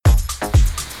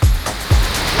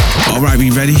Alright,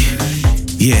 we ready?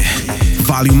 Yeah.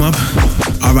 Volume up.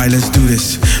 Alright, let's do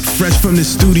this. Fresh from the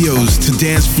studios to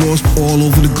dance floors all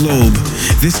over the globe.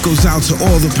 This goes out to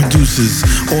all the producers,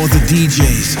 all the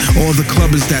DJs, all the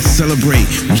clubbers that celebrate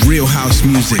real house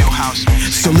music.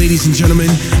 So ladies and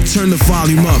gentlemen, turn the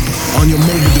volume up on your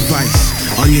mobile device,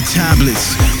 on your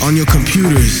tablets, on your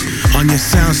computers, on your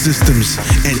sound systems,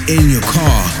 and in your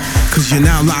car. Cause you're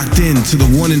now locked in to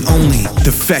the one and only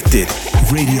Defected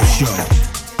Radio Show.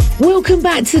 Welcome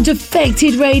back to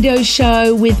Defected Radio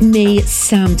Show with me,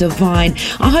 Sam Divine.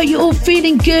 I hope you're all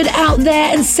feeling good out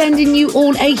there and sending you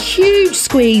all a huge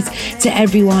squeeze to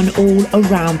everyone all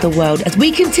around the world as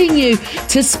we continue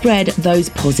to spread those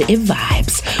positive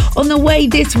vibes. On the way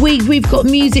this week, we've got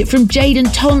music from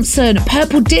Jaden Thompson,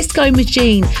 Purple Disco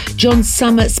Machine, John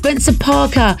Summit, Spencer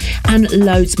Parker, and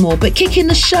loads more. But kicking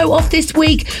the show off this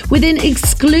week with an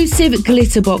exclusive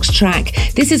Glitterbox track.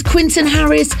 This is Quinton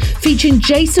Harris featuring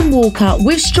Jason Walker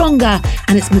with Stronger,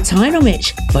 and it's Matai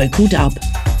Nomic vocal dub.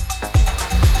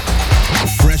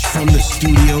 Fresh from the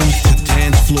studios to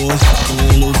dance floors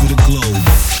all over the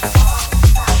globe.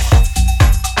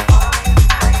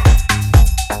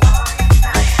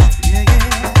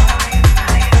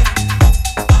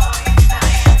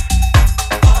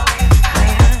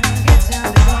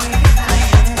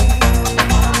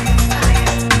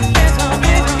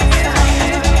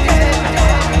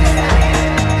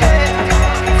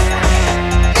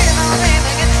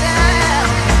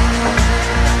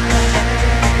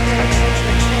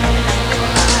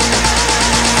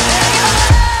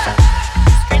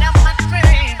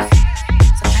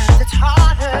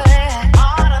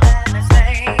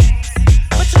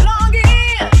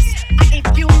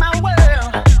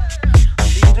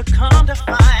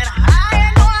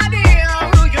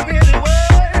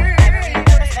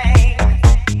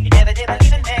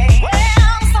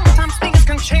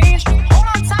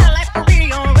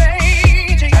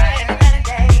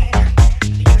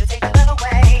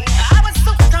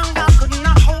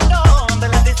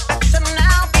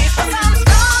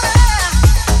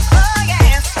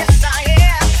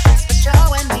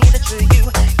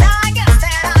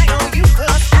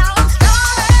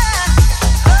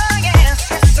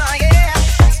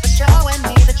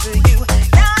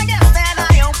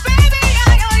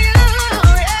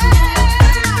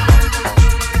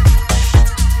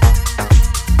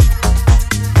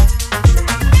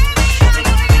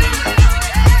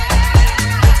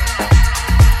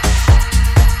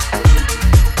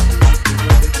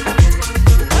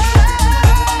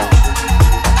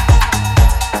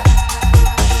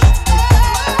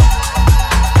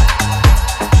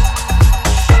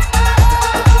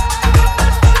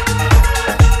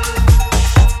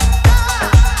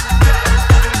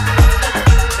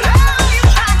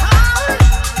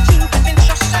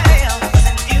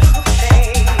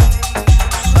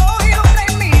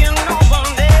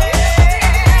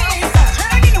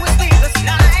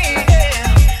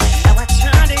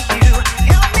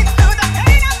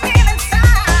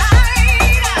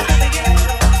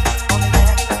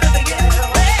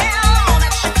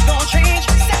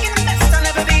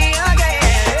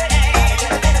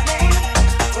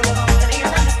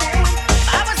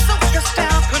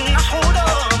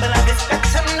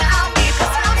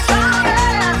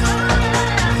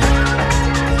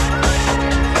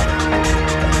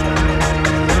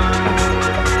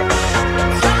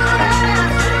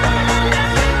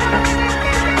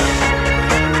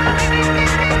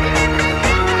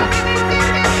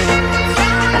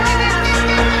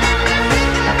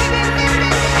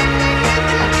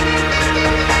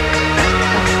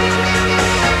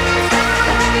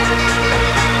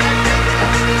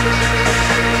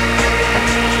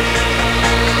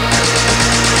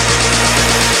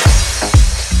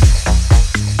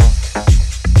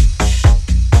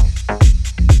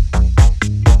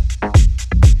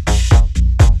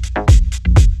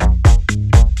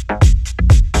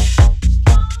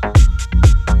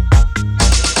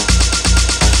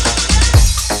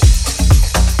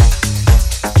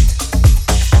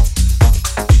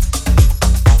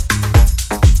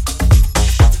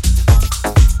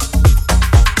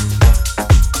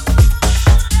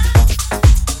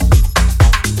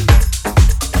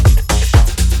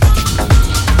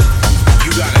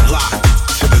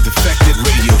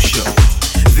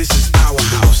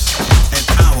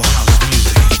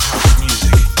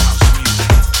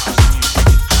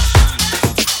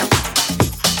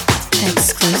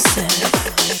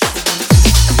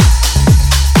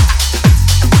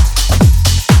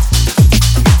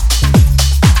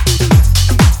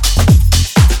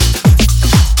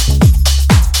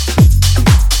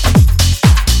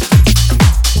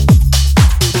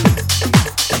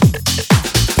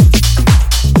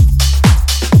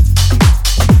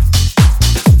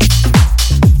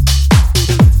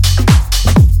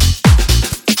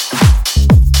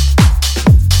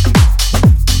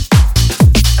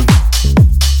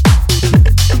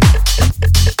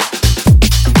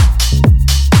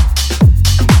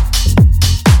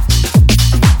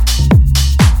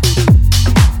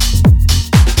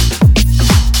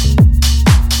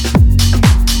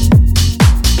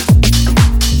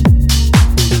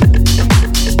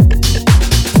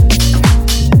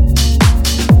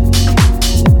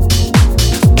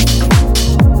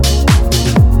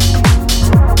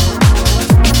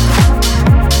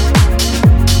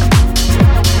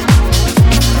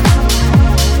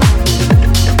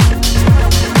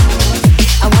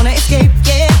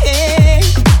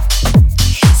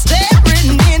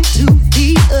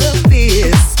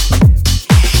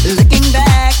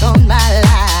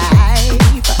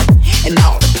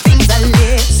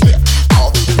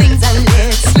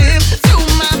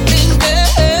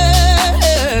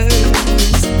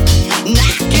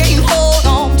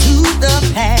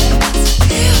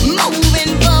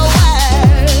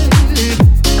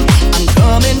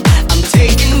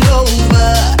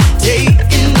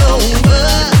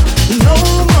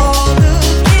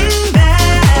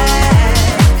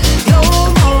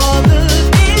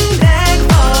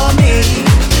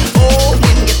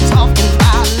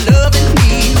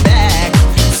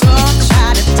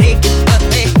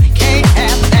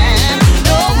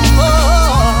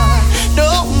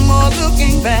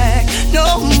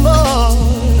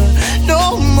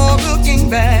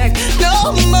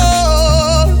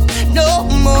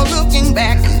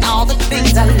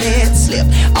 things I let slip,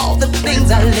 all the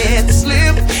things I let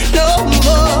slip. No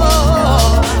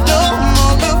more, no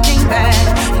more looking back.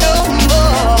 No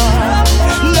more,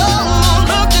 no more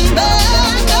looking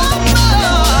back. No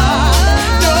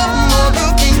more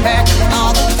looking back.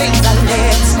 All the things I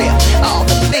let slip, all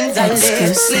the things I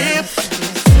let slip.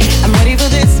 I'm ready for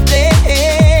this day.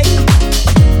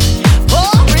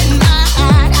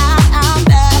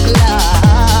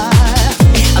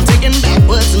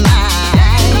 What's mine?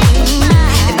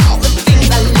 And all the things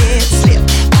I let slip,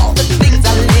 all the things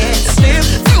I let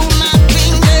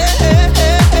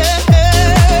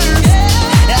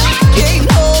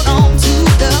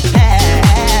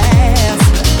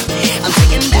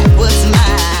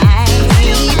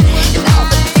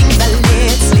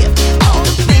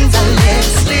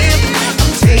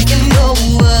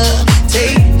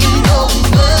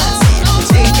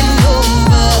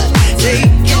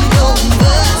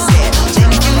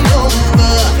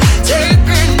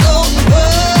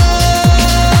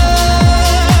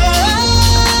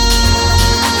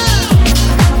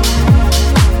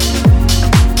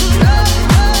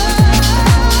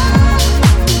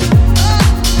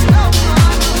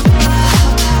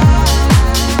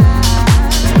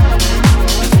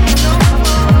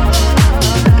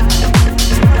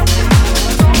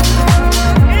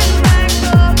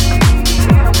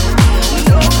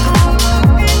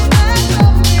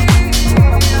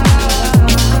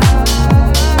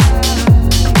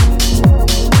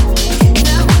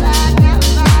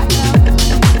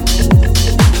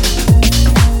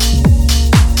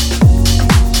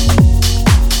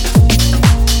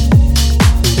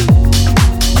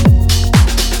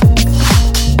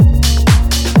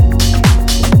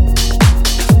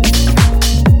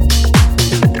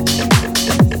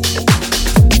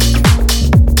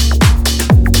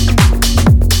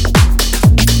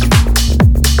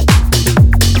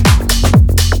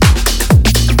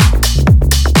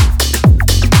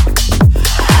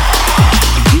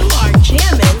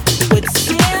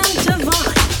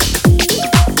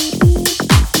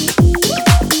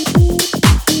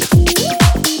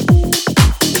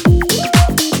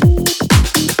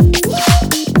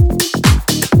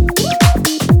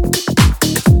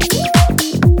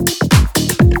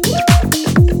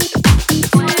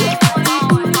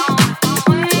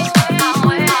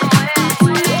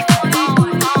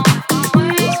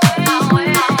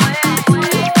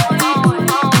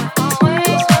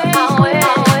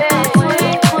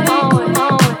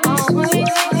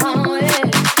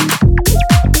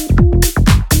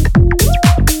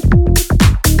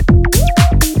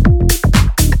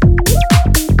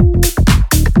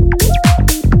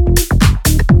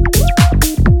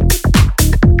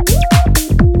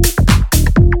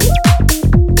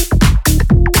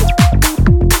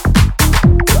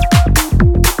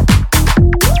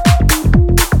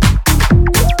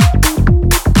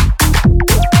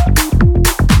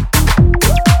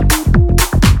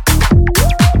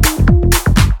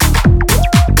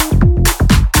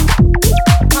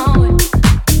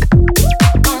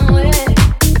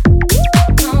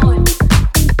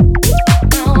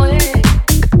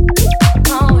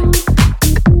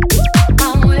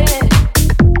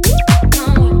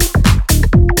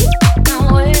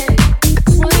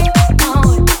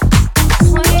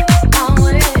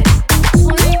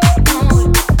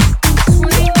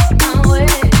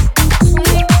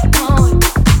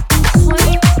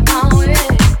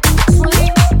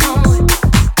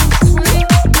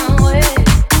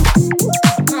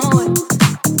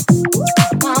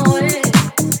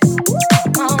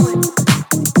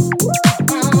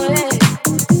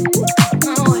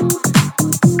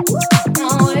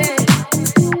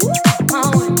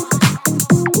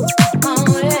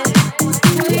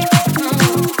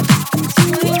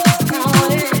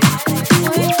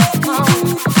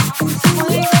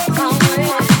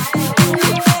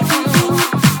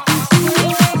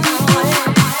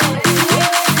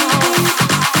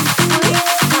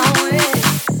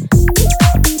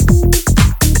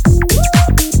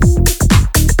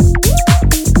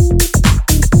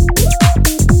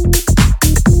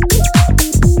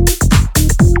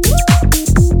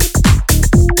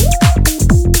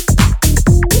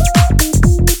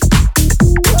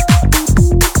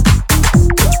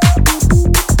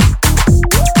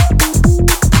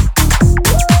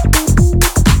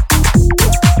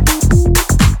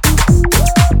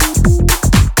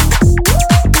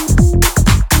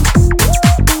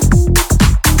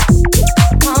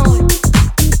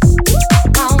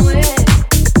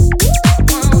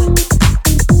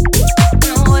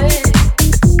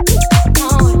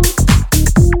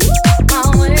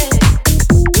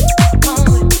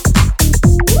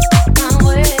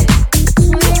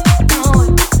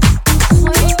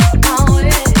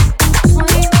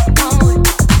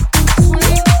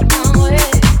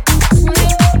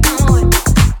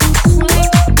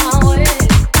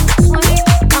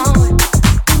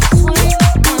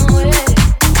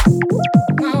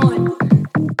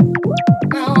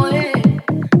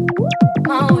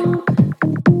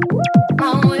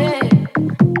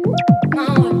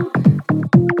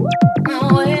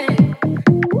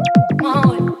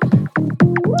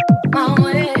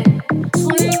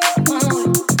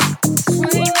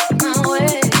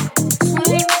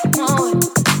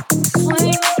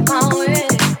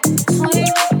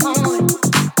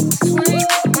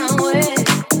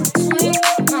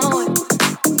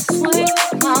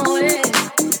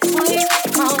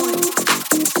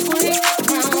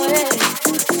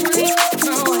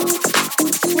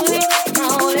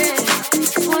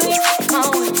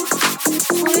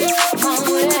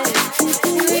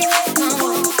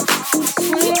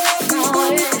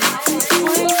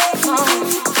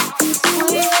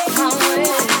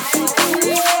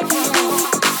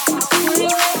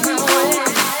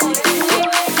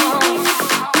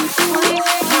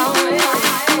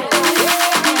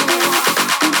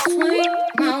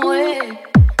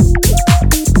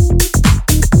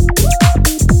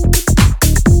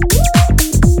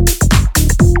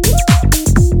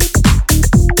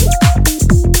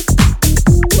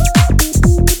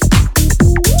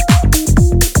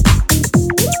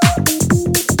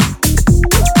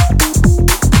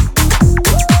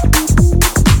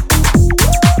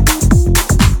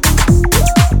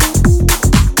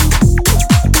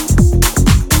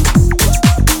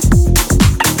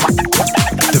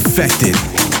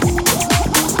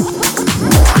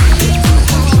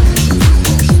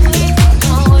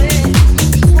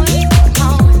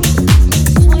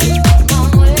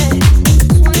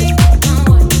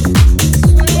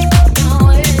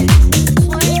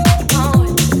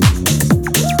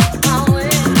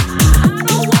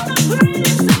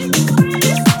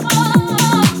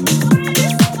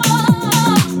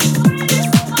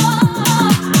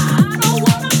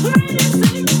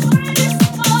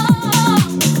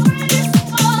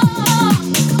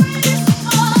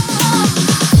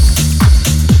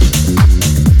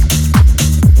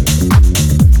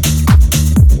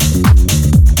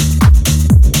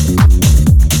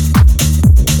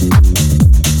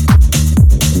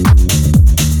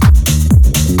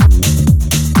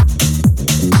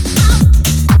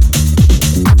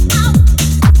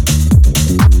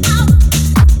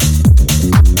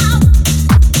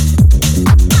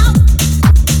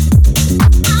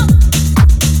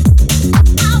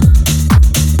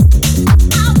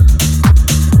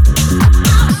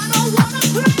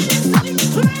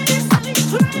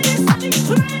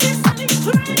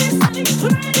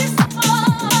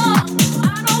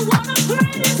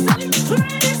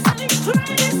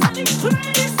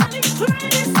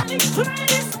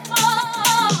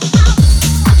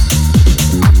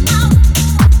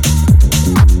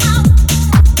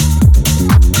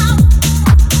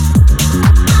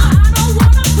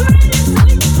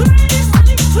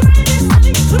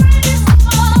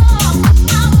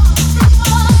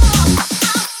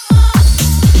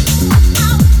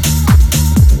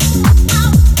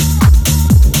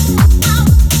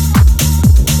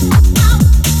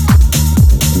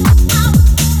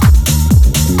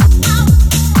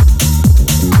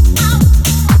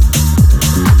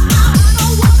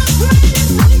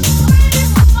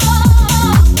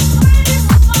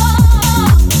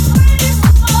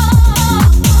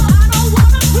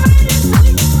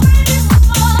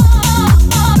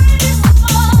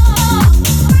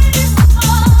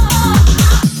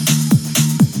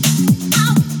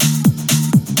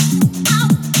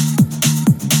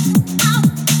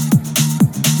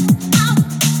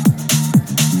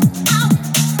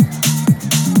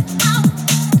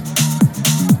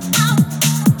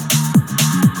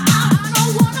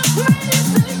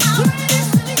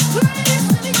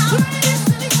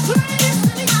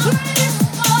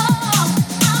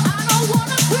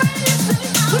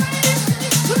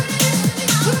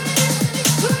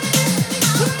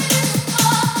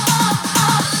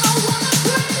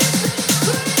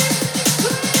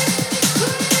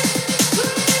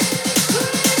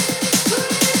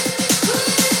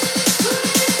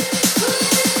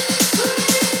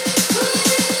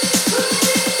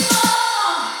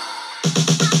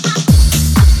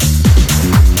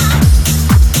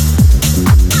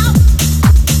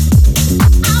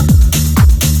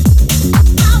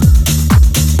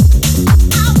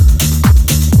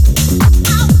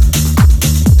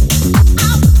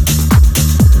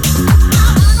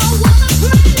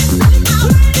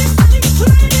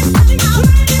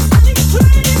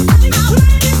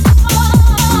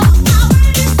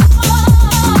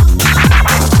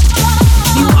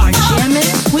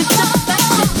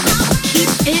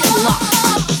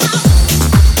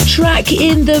track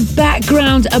in the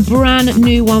background, a brand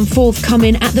new one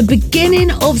forthcoming at the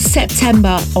beginning of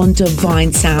September on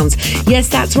Divine Sounds. Yes,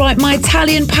 that's right, my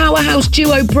Italian powerhouse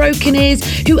duo Broken Ears,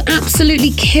 who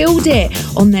absolutely killed it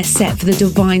on their set for the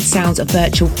Divine Sounds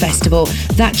Virtual Festival.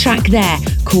 That track there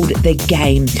called The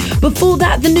Game. Before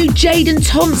that, the new Jaden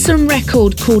Thompson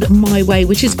record called My Way,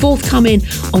 which is forthcoming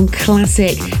on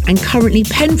Classic and currently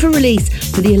penned for release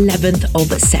for the 11th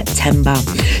of September.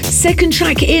 Second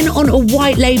track in on a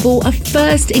white label, a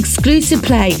first exclusive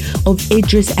play of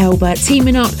Idris Elba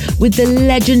teaming up with the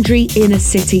legendary Inner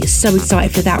City. So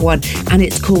excited for that one, and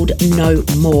it's called No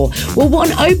More. Well,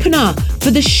 what an opener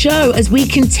for the show as we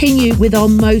continue with our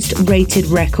most rated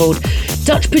record.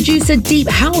 Dutch producer Deep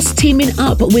House teaming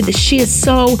up with Sheer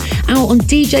Soul out on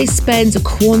DJ Spen's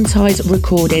Quantize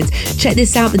Recordings. Check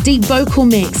this out, the deep vocal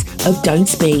mix of Don't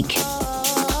Speak.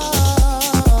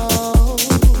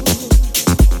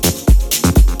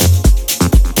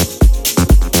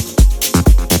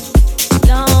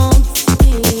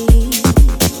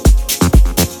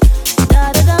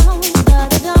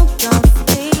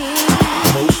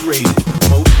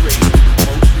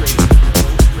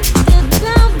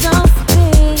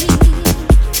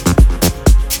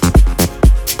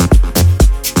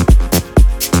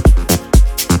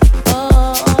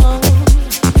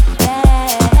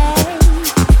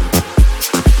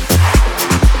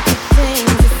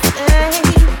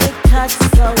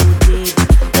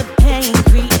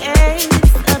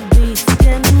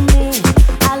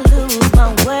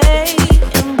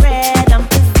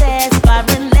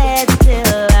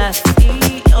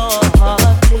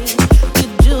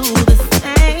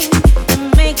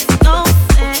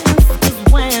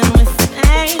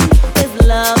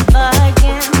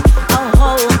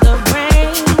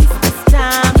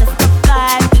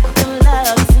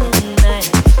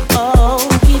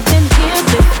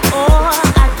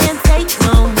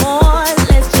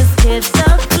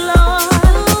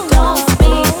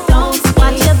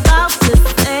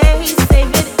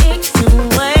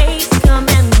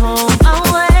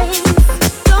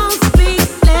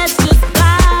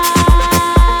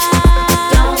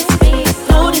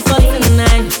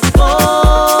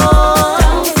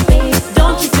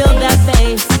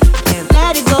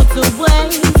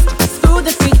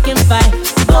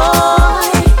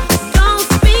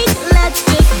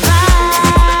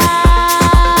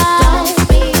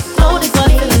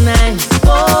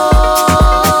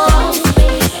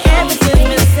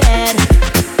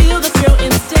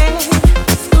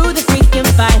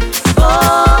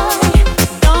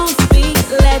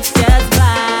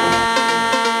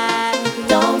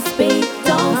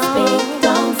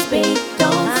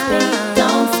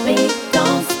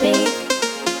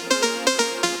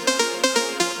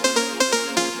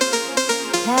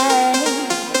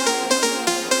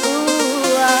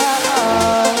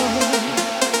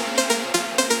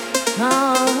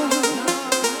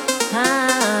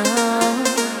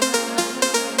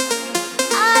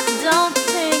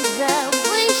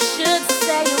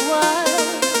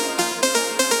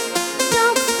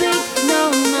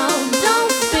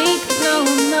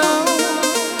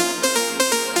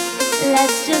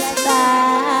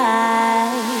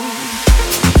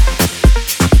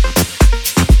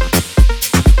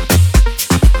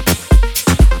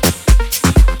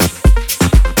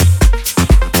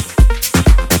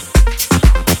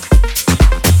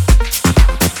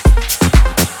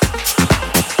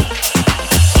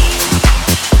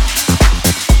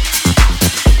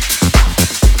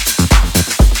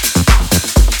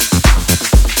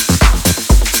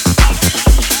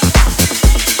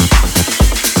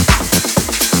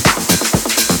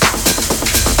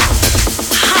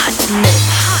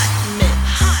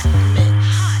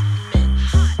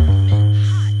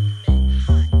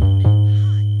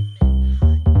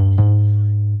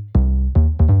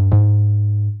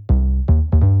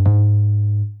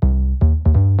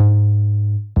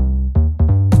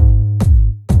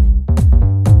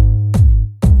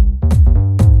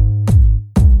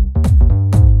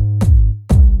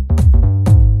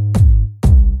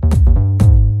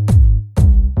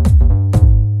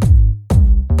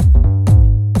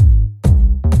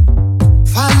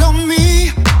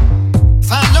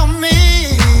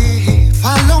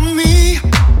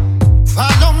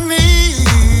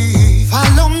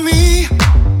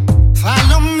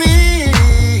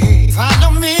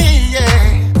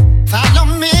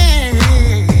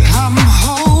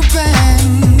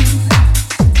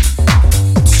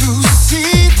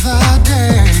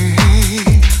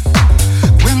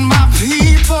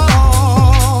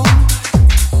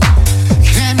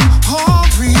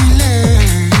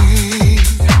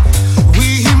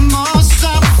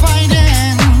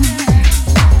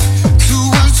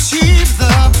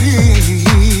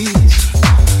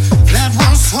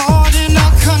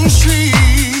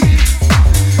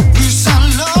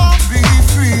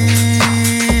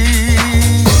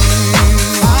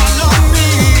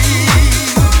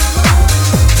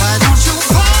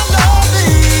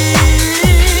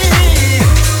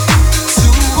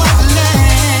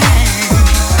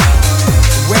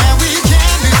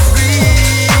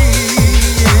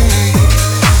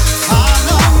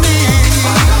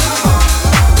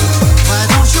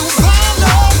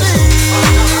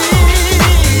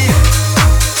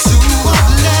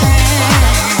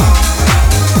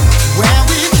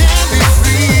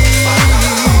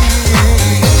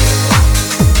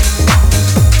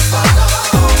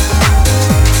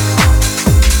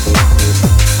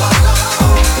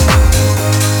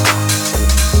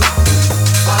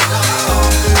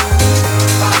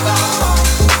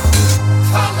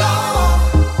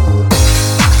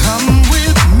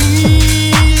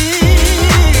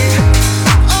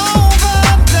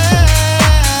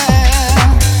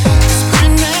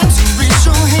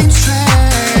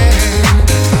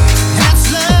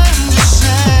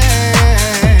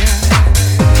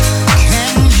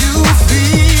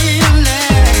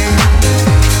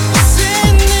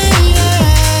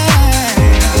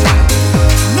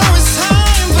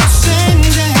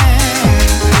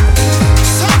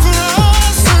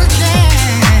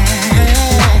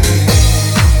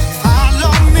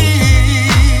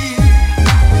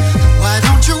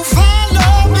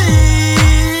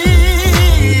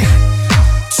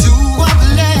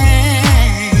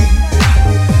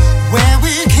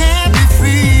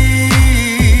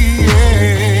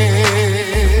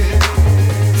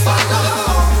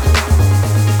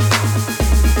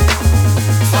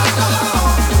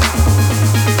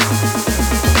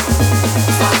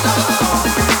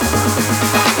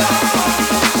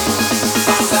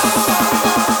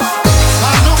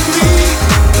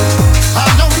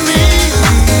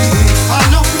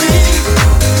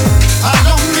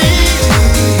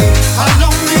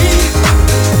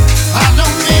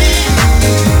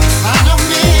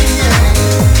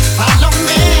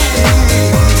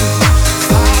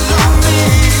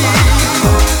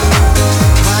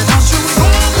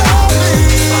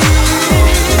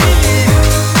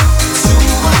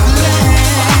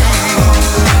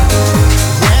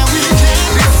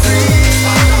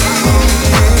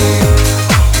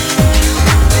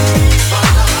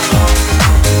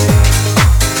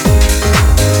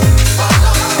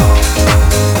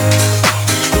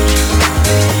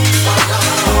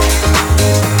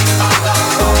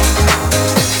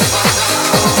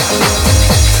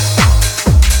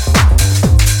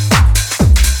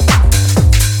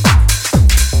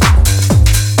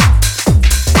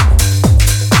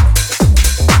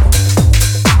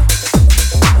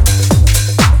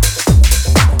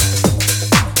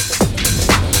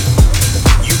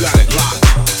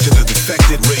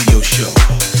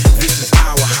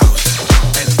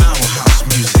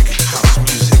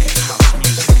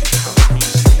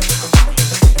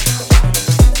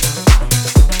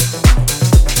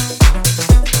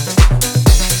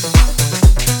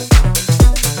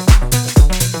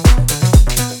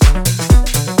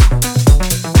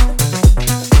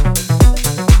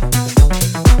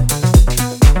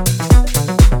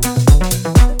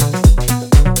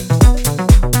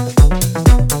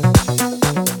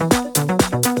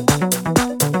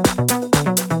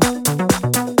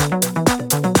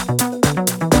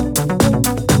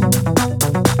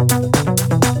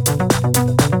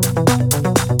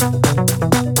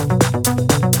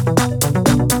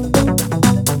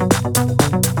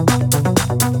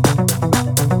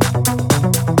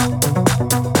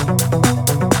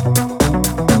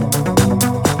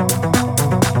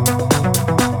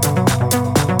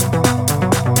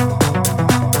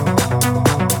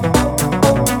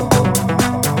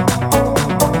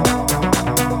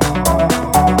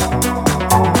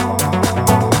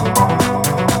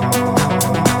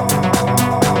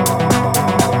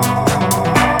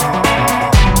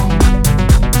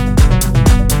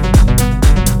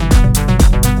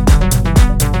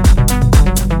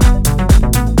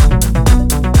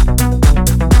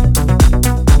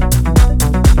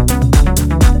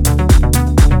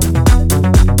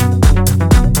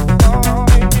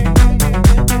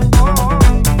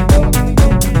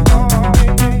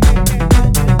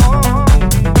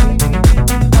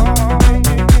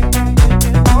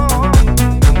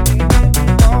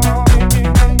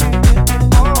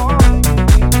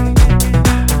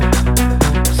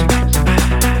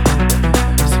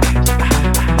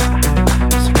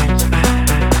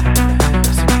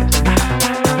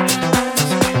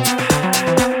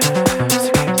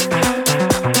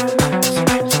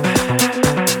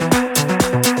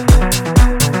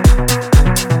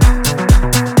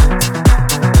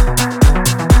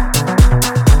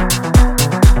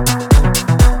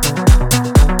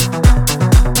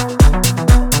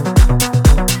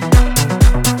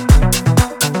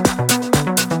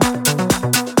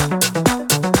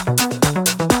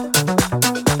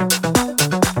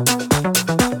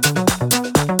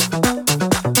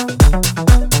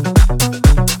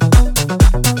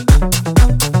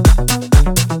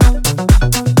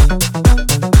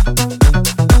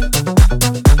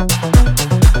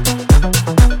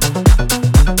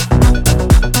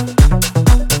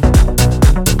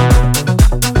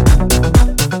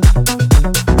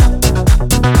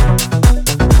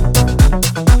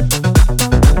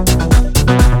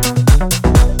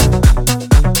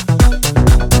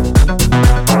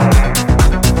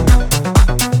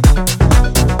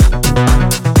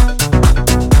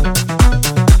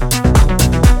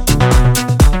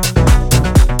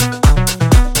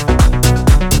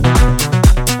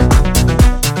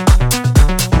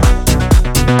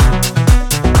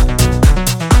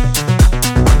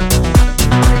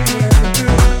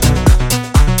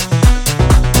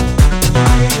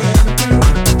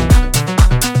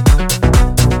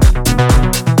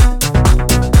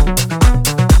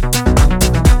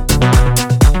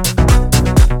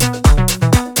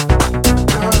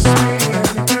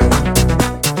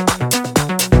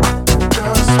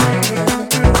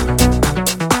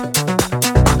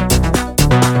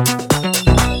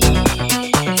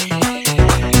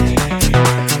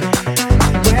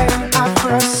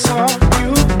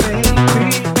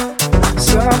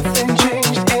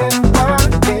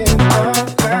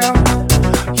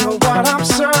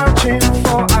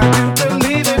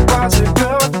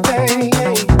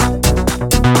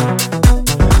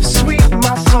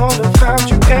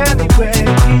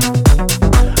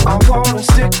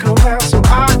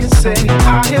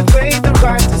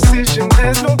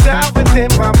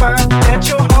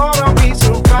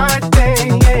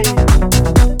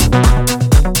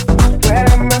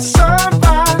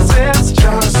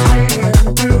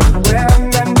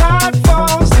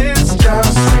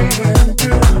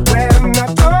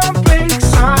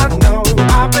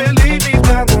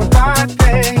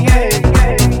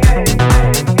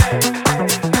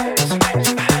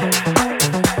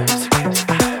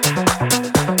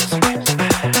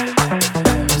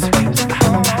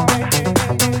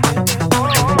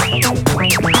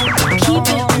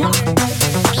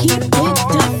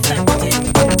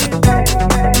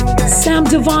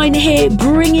 Divine here,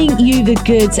 bringing you the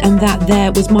goods, and that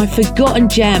there was my forgotten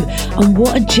gem, and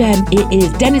what a gem it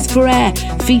is. Dennis Ferrer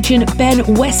featuring Ben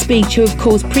Westbeach, who of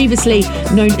course previously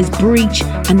known as Breach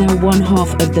and now one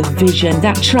half of The Vision.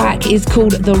 That track is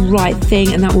called The Right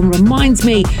Thing, and that one reminds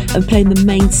me of playing the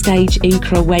main stage in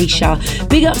Croatia.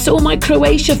 Big ups to all my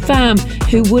Croatia fam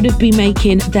who would have been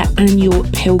making the annual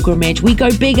pilgrimage. We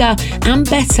go bigger and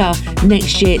better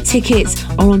next year. Tickets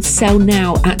are on sale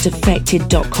now at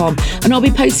defected.com, and I'll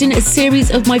be posting a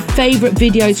series of my favourite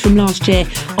videos from last year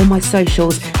on my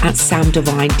socials at Sam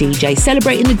Divine DJ,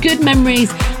 celebrating the good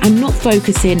memories and not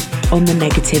focusing on the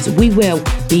negatives. We will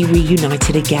be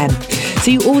reunited again.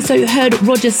 So you also heard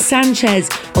Roger Sanchez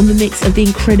on the mix of the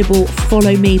incredible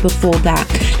Follow Me before that.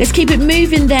 Let's keep it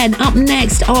moving then. Up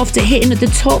next, after hitting at the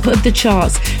top of the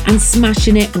charts and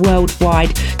smashing it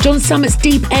worldwide, John Summit's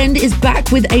Deep End is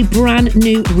back with a brand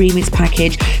new remix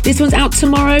package. This one's out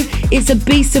tomorrow. It's a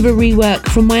beast of a rework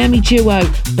from Miami duo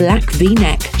Black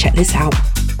V-Neck. Check this out.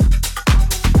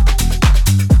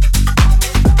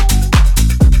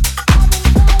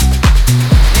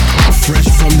 Fresh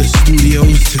from the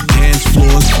studios to dance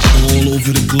floors all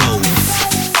over the globe.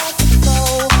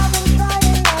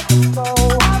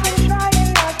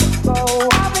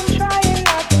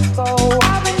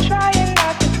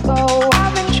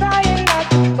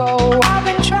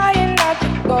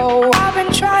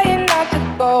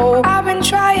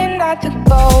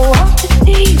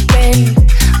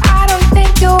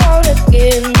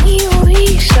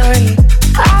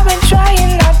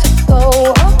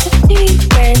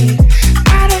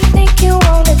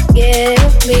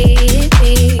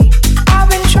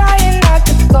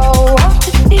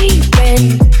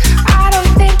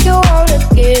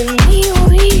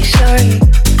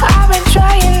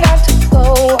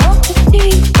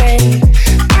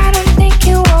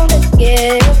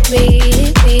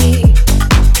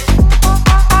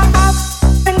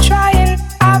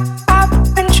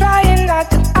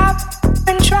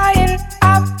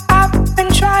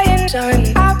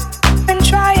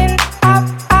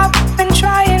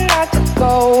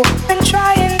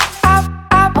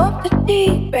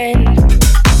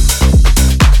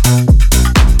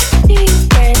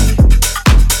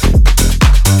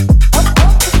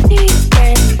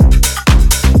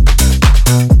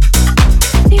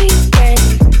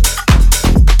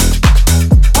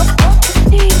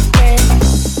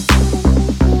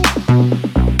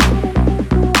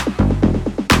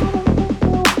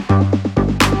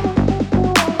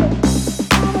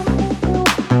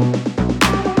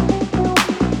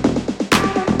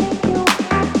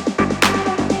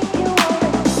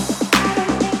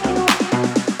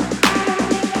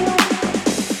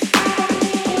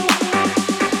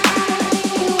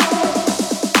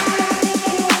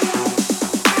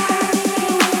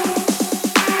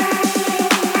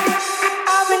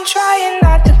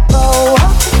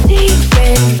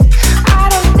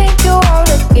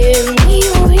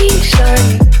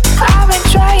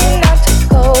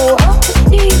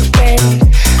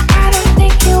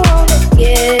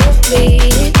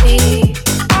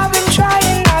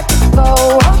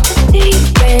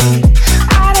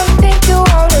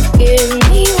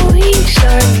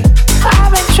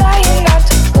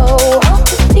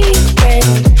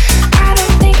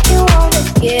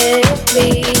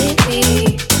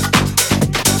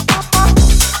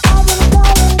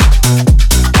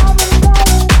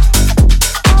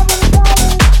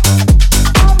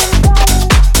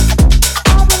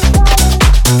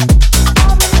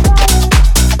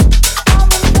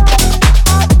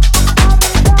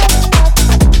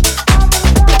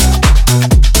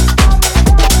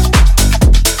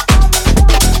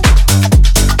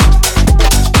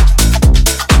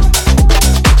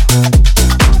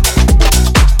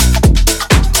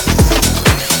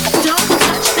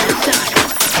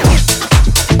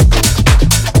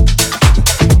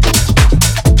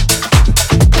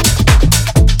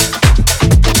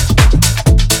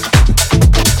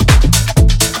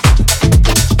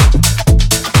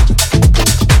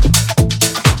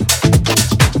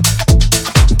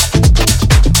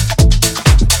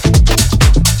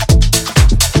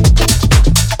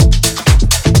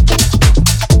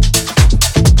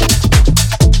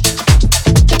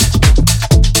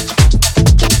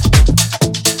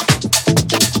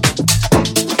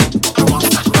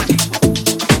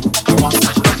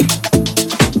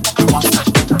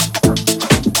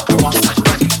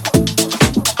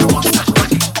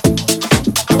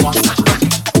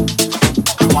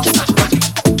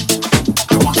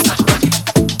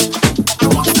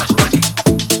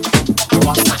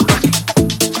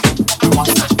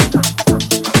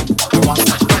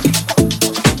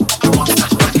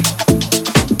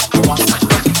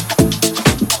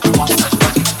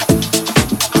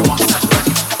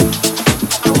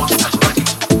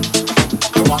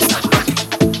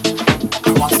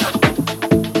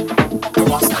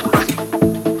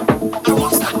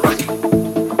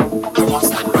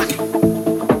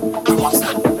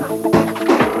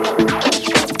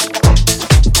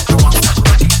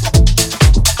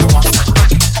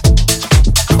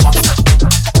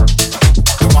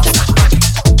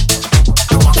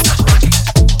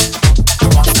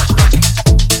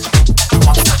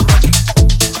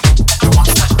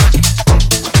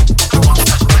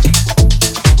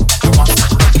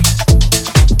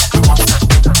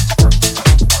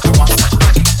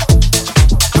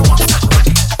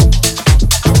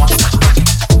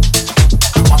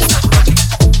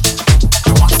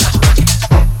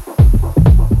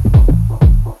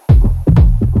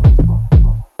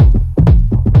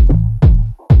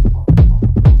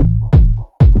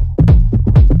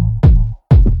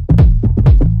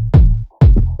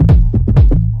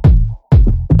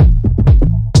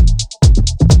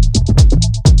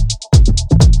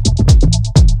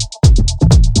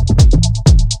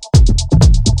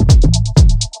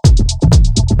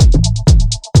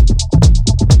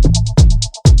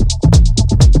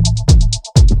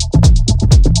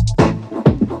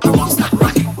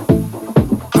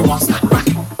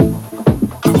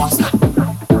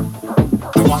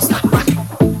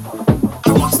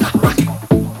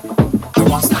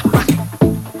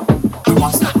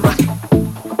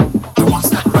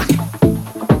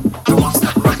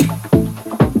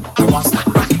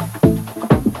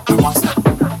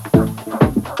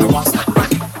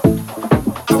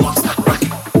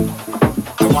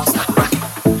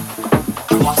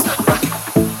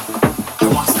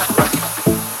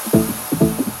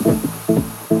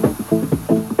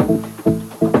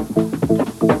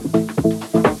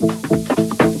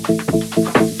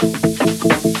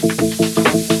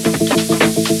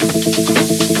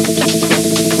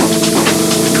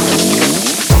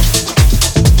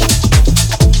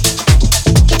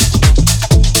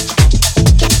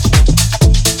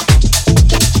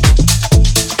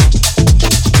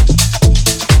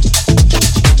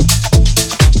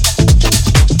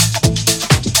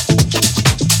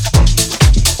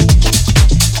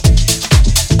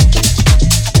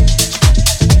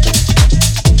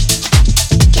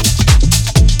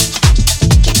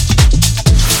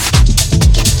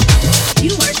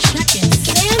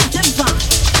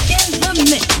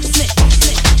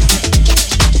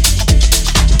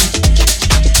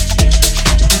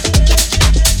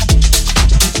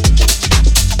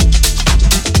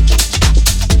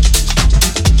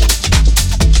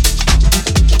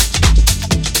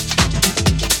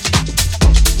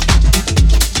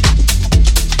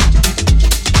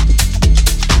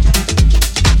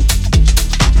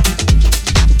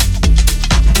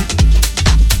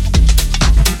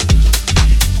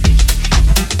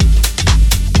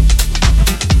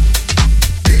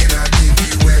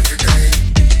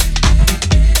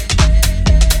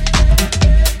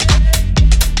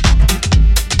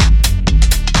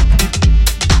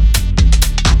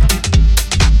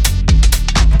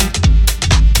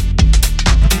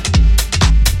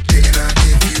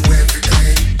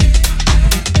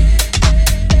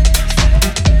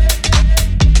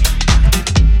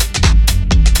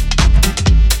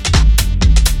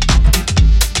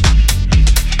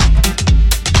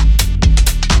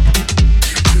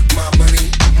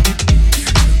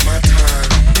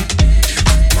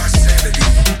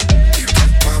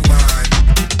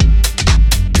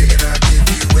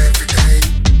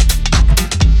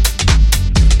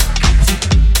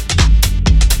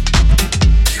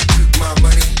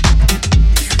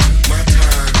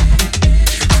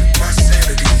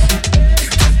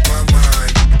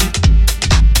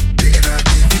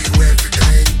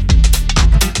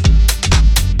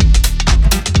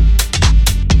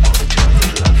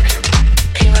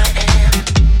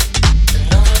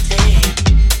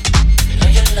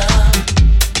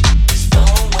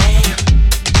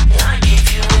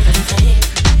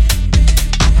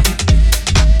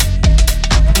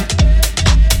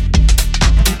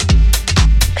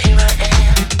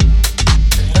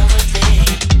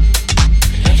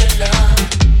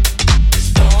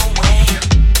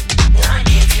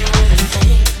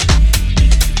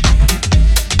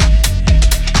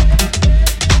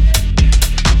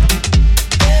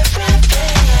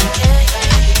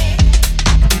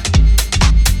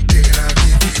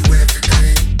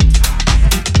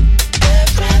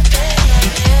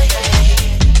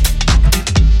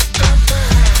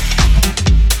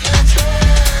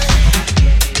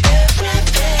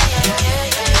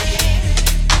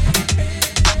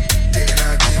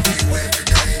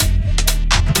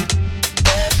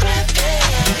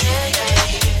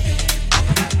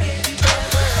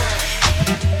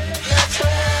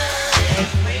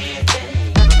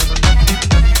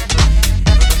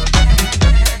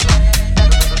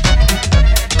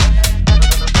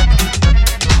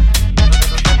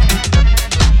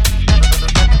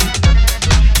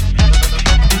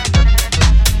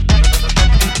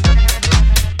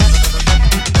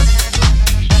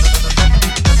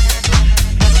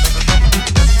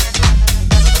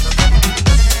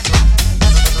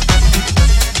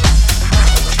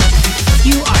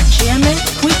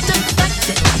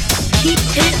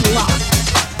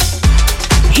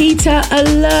 Winter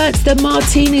Alert, the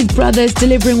Martinez brothers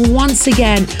delivering once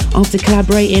again after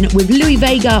collaborating with Louis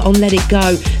Vega on Let It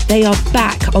Go. They are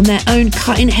back on their own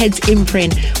Cutting Heads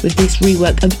imprint with this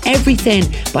rework of Everything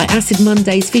by Acid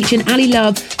Mondays featuring Ali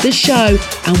Love, The Show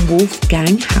and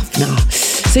Wolfgang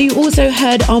Hafner. So you also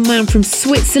heard our man from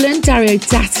Switzerland, Dario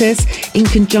Datus, in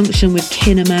conjunction with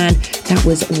Kinnaman. That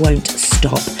was Won't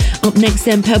Stop. Up next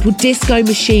then, Purple Disco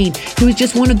Machine, who is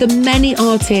just one of the many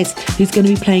artists who's going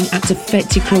to be playing at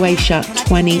Defected Croatia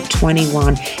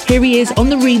 2021. Here he is on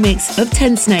the remix of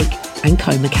Ten Snake and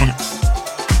Coma Cat.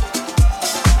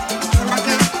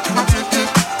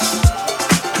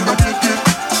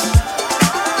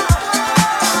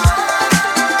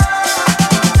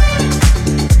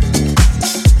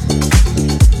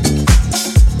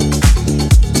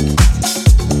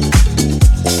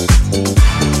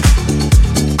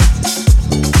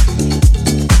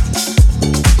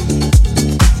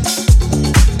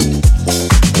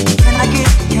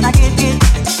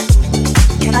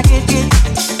 Can I get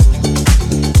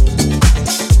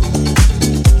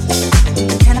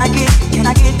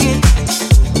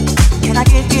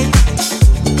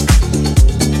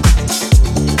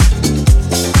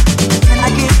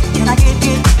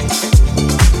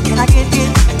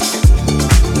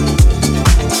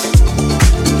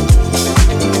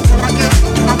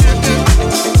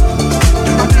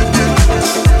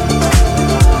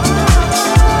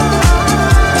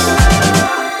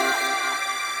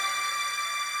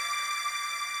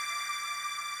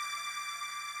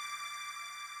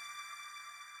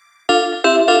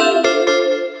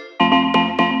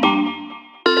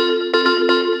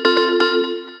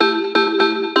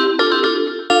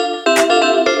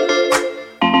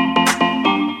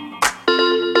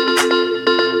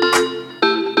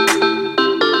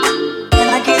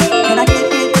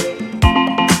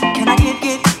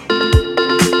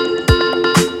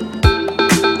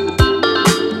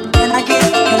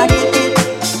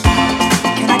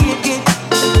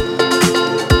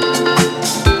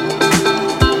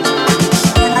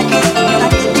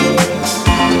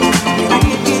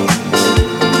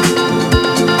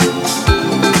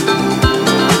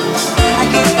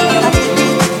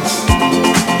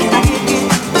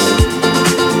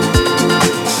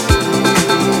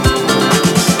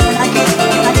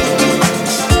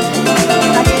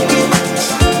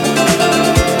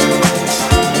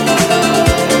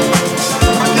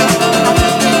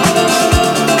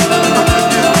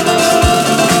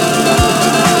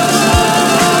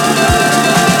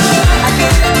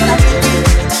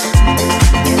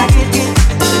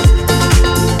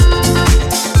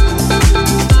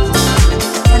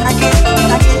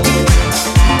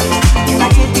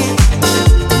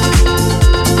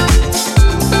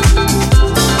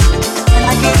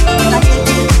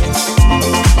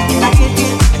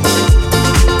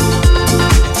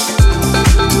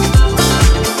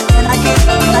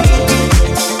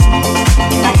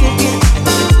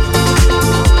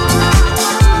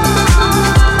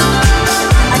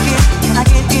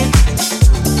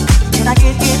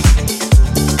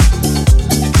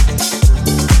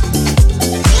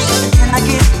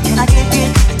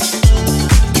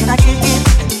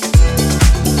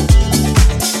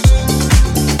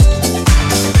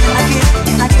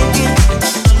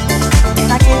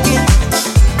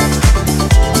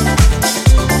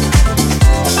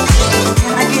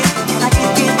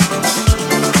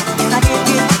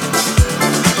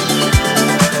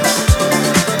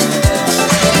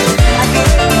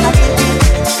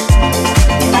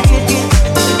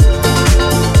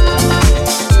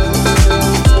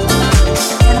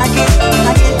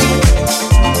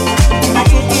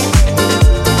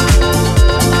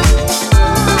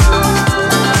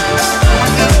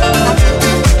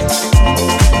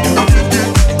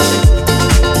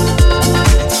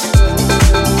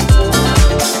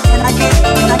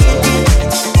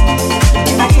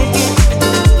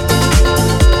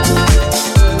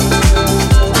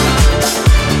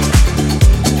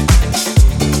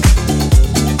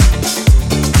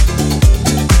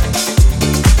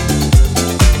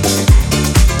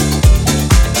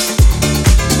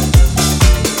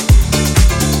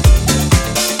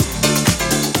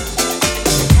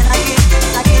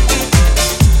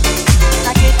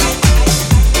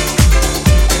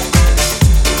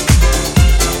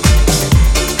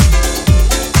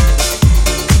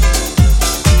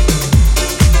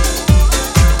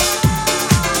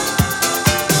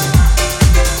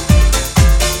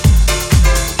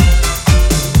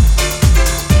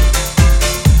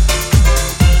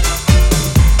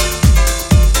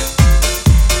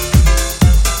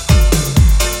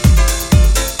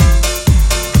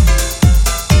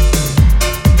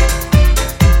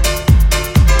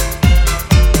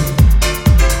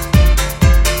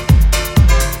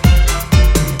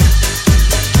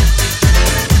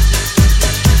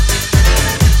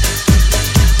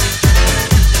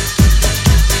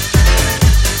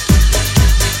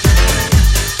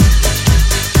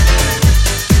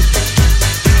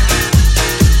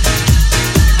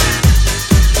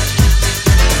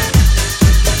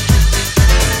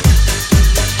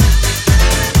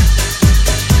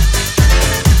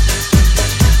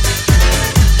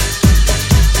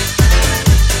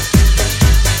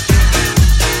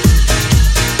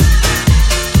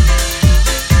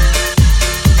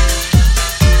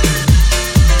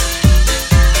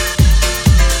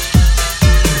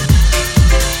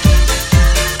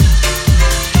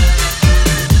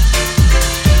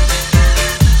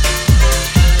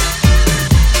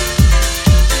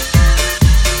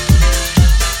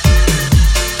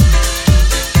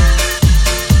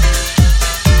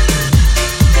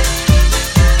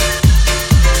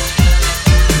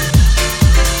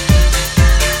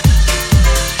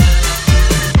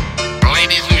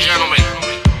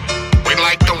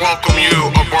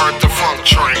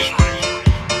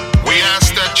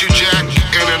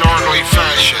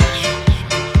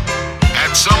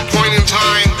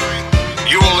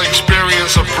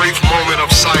is a brief moment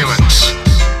of silence.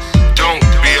 Don't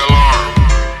be alarmed.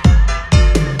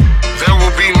 There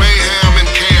will be mayhem and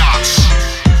chaos.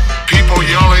 People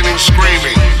yelling and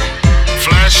screaming.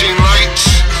 Flashing lights,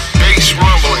 bass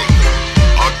rumbling.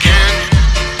 Again,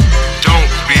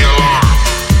 don't be alarmed.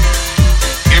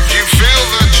 If you feel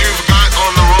that you've got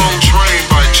on the wrong train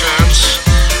by chance,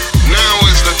 now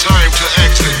is the time to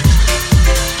exit.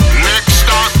 Next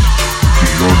stop,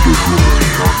 the underground.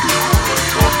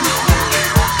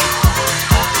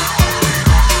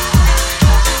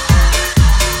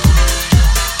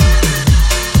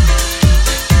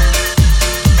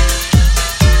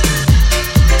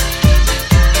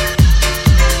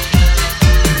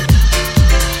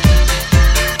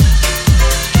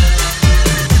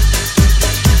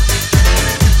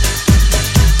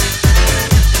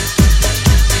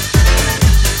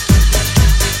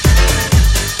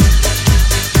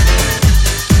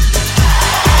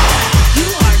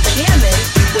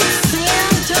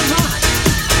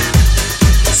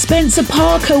 Spencer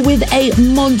Parker with a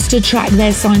monster track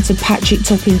there, signed to Patrick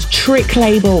Topping's Trick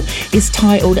label, is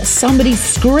titled Somebody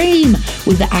Scream,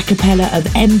 with the a cappella of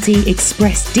MD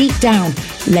Express Deep Down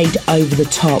laid over the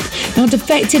top. Now,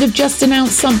 Defected have just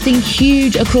announced something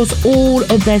huge across all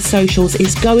of their socials.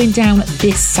 It's going down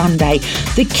this Sunday.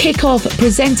 The kickoff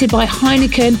presented by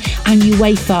Heineken and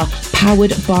UEFA,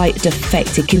 powered by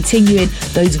Defected, continuing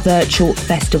those virtual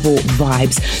festival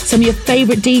vibes. Some of your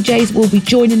favourite DJs will be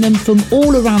joining them from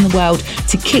all around the world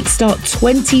to kickstart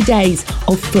 20 days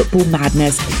of football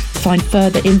madness. Find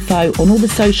further info on all the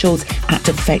socials at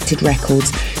Defected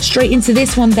Records. Straight into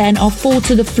this one then, our Fall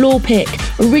to the Floor pick,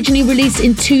 originally released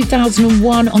in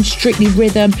 2001 on Strictly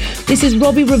Rhythm. This is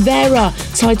Robbie Rivera,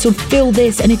 titled Feel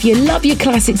This, and if you love your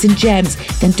classics and gems,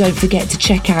 then don't forget to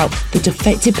check out the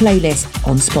Defected playlist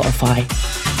on Spotify.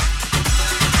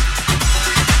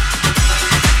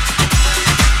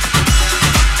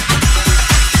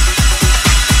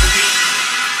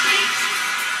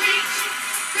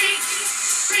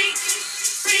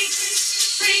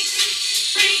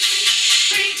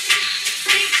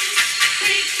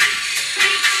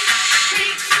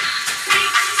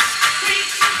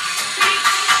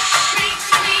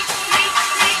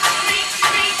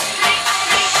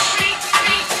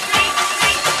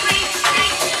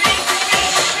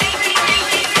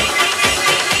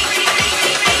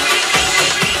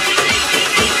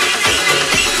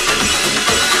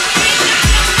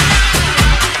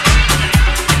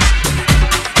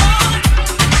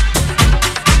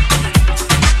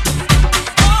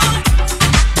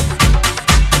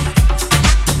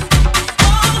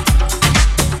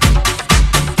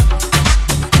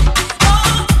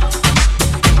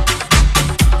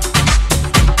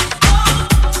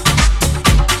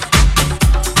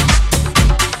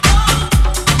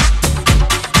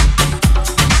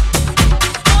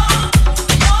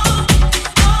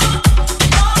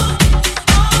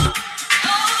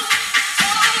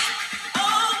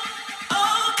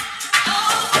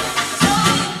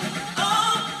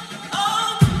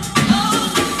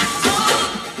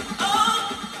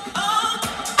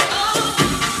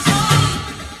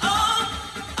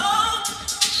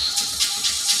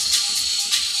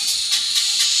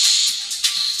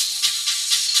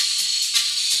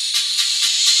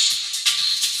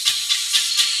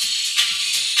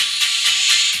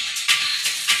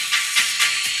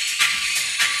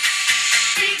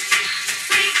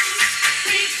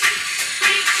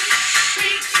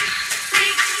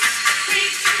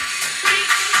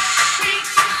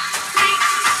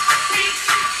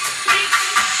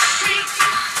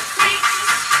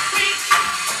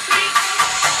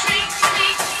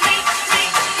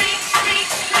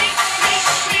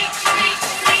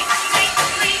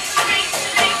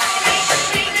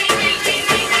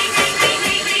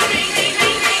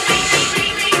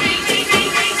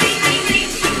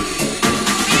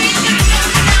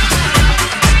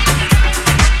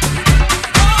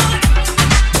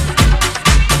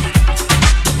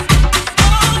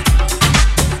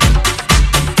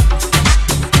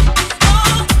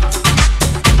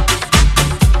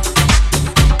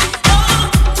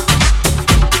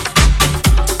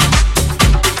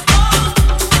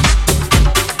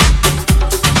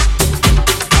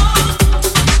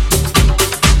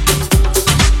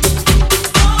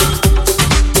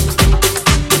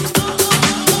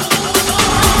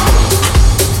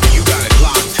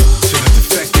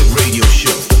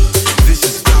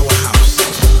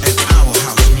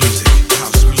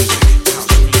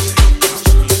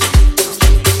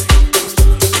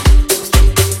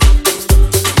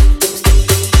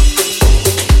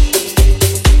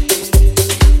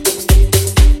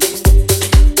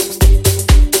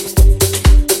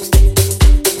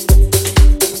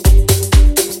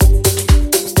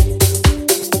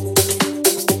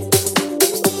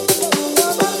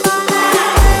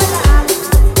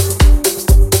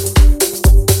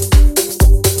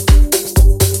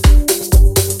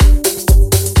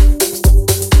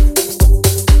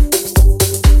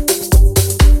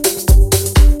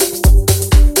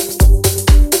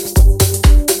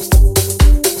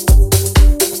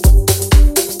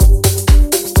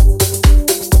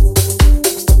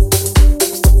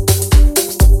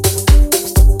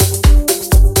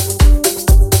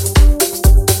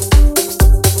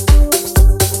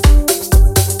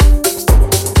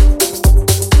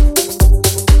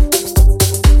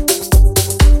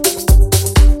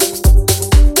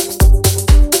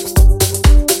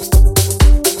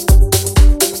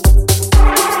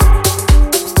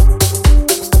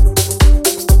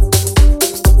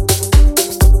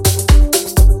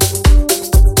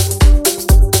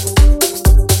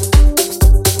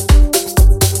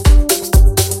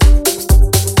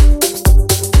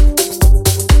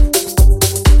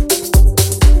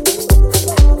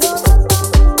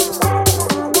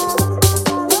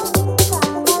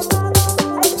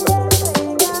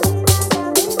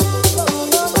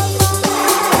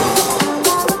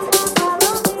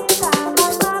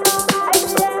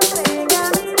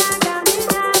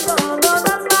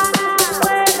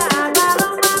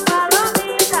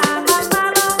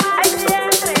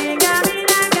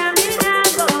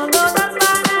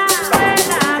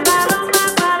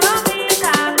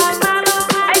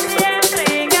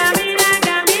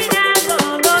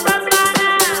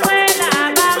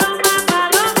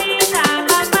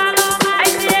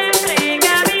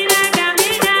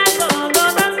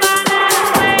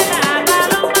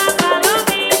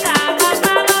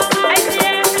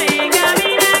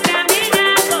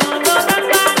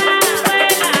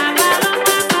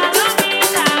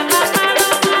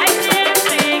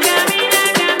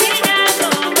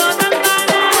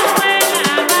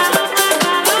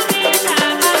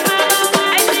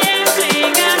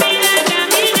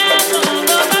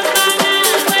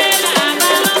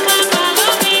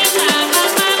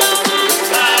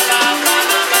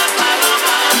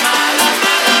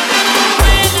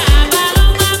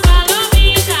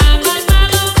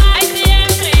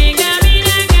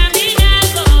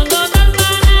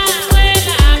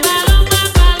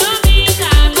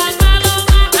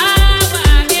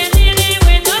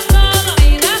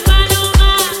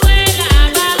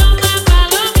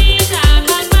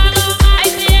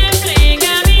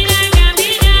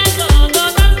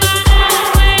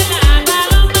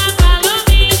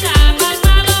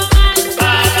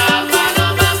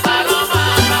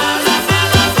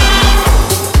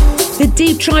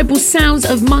 tribal sounds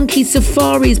of Monkey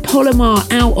Safari's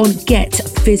Polymar out on Get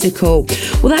Physical.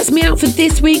 Well, that's me out for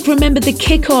this week. Remember, the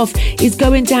kickoff is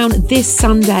going down this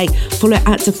Sunday. Follow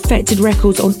at Defected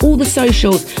Records on all the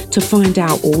socials to find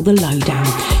out all the lowdown.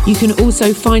 You can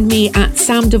also find me at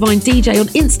Sam Divine DJ on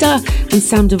Insta and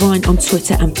Sam Divine on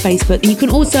Twitter and Facebook. And you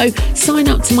can also sign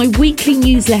up to my weekly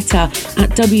newsletter at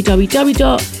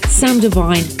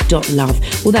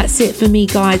www.samdivine.love. Well, that's it for me,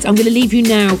 guys. I'm going to leave you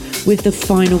now with the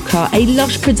final cut, a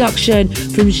lush production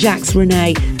from Jacques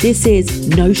René. This is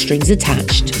No Strings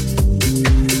Attached.